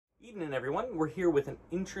Evening, everyone. We're here with an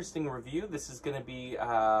interesting review. This is going to be,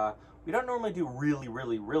 we don't normally do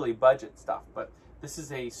really budget stuff, but this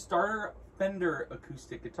is a starter Fender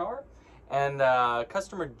acoustic guitar, and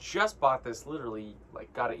customer just bought this, literally,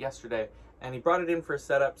 like, got it yesterday, and he brought it in for a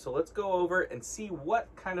setup, so let's go over and see what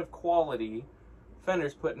kind of quality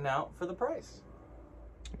Fender's putting out for the price.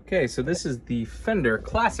 Okay, so this is the Fender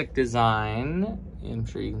Classic Design, I'm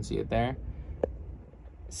sure you can see it there,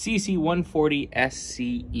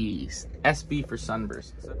 CC140SCE, SB for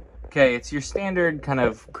Sunburst. Okay, it's your standard kind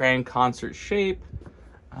of grand concert shape.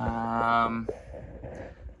 Nothing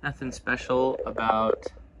special about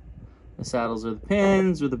the saddles or the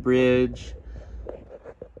pins or the bridge.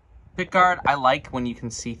 Pickguard, I like when you can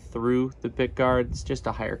see through the pickguard. It's just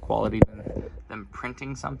a higher quality than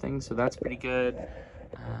printing something, so that's pretty good.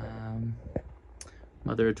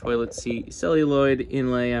 Mother toilet seat, celluloid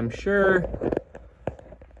inlay, I'm sure.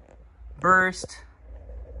 Burst,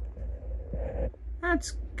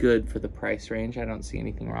 that's good for the price range. I don't see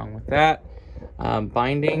anything wrong with that.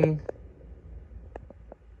 Binding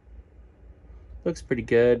looks pretty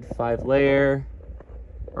good. 5-layer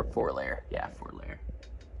or 4-layer. Yeah, 4-layer.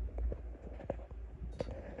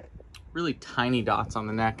 Really tiny dots on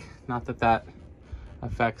the neck. Not that that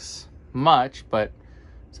affects much, but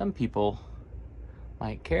some people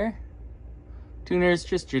might care. Tuners,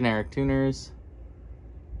 just generic tuners.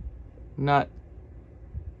 Not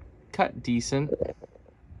cut decent.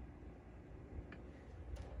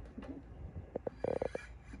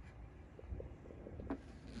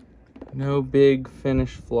 No big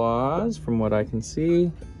finish flaws from what I can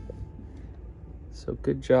see. So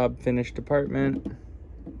good job, finish department.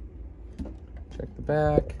 Check the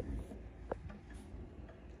back.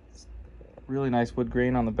 Really nice wood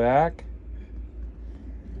grain on the back.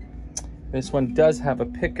 This one does have a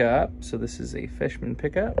pickup, so this is a Fishman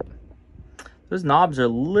pickup. Those knobs are a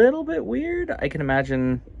little bit weird. I can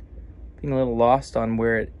imagine being a little lost on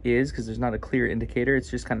where it is because there's not a clear indicator. It's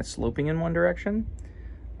just kind of sloping in one direction.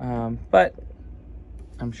 But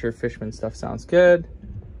I'm sure Fishman stuff sounds good.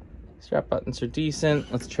 Strap buttons are decent.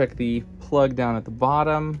 Let's check the plug down at the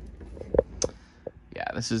bottom. Yeah,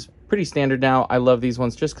 this is pretty standard now. I love these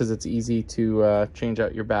ones just because it's easy to change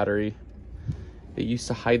out your battery. They used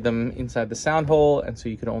to hide them inside the sound hole, and so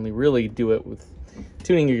you could only really do it with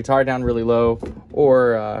tuning your guitar down really low,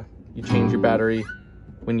 or you change your battery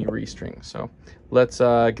when you restring. So let's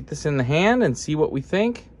get this in the hand and see what we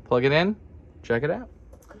think. Plug it in, check it out.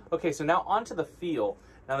 Okay, so now onto the feel.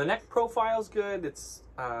 Now the neck profile's good. It's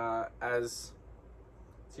it's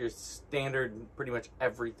your standard, pretty much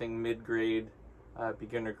everything mid-grade,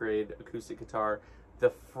 beginner grade acoustic guitar. The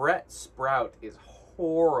fret sprout is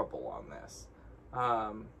horrible on this.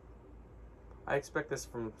 I expect this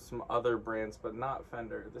from some other brands, but not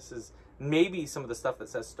Fender. This is maybe some of the stuff that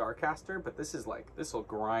says Starcaster, but this is like, this will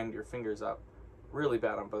grind your fingers up really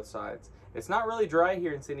bad on both sides. It's not really dry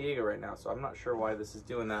here in San Diego right now, so I'm not sure why this is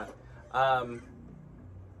doing that.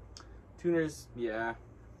 Tuners, yeah.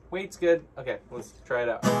 Weight's good. Okay, let's try it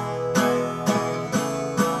out.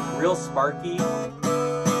 Real sparky.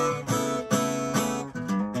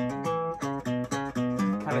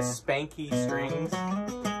 Kind of spanky strings.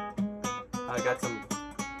 I got some,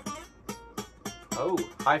 oh,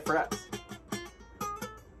 high frets.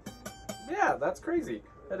 Yeah, that's crazy.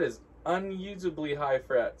 That is unusably high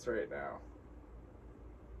frets right now.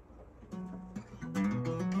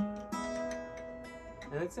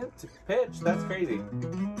 And it's into pitch, that's crazy.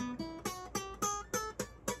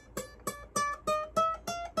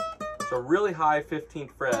 So really high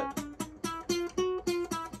 15th fret.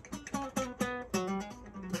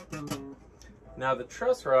 Now the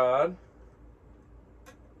truss rod's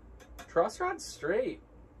straight.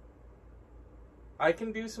 I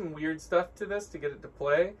can do some weird stuff to this to get it to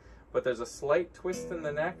play, but there's a slight twist in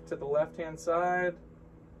the neck to the left-hand side,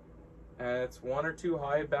 and it's 1 or 2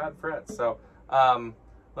 high bad frets. So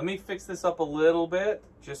let me fix this up a little bit,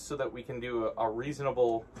 just so that we can do a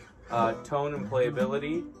reasonable tone and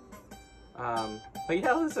playability. But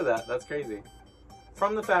yeah, listen to that. That's crazy.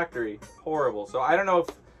 From the factory, horrible. So I don't know if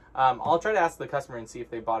I'll try to ask the customer and see if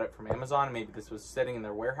they bought it from Amazon. Maybe this was sitting in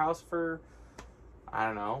their warehouse for, I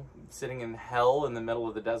don't know, sitting in hell in the middle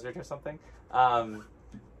of the desert or something.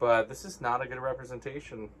 But this is not a good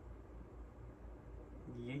representation.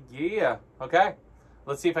 Yeah. Okay.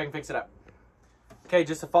 Let's see if I can fix it up. Okay,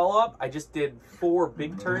 just a follow-up. I just did 4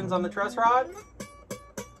 big turns on the truss rod.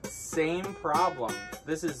 Same problem.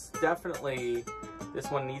 This is definitely,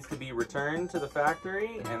 this one needs to be returned to the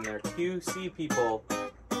factory, and their QC people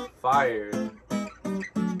fired.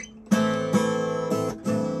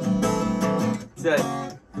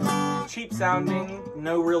 cheap sounding,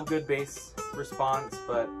 no real good bass response,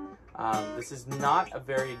 but this is not a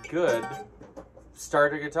very good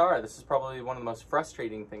starter guitar. This is probably one of the most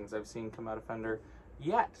frustrating things I've seen come out of Fender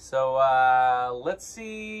yet. So let's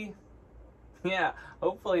see. Yeah,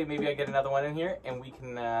 hopefully maybe I get another one in here and we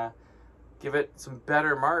can give it some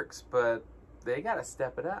better marks, but they gotta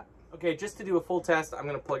step it up. Okay, just to do a full test, I'm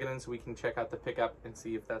gonna plug it in so we can check out the pickup and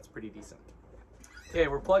see if that's pretty decent. Okay,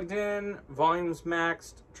 we're plugged in, volume's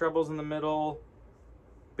maxed, treble's in the middle,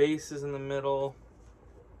 bass is in the middle.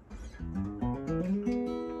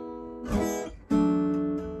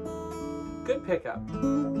 Good pickup.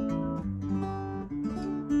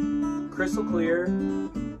 Crystal clear.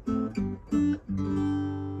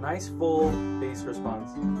 Nice full bass response.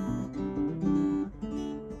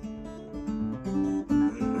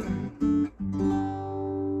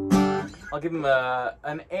 I'll give him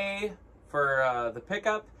an A for the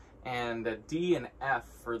pickup and a D and F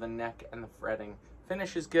for the neck and the fretting.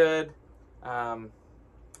 Finish is good. Yeah.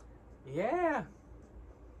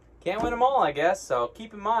 Can't win them all, I guess, so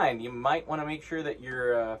keep in mind, you might want to make sure that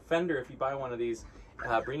your Fender, if you buy one of these,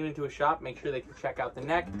 bring it into a shop, make sure they can check out the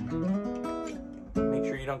neck. Make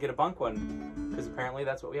sure you don't get a bunk one, because apparently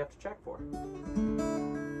that's what we have to check for.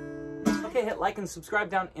 Okay, hit like and subscribe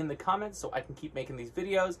down in the comments so I can keep making these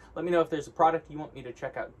videos. Let me know if there's a product you want me to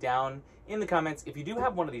check out down in the comments. If you do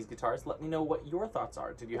have one of these guitars, let me know what your thoughts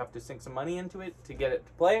are. Did you have to sink some money into it to get it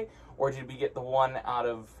to play, or did we get the one out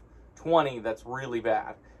of 20 that's really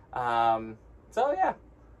bad? So yeah,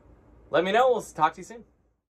 let me know. We'll talk to you soon.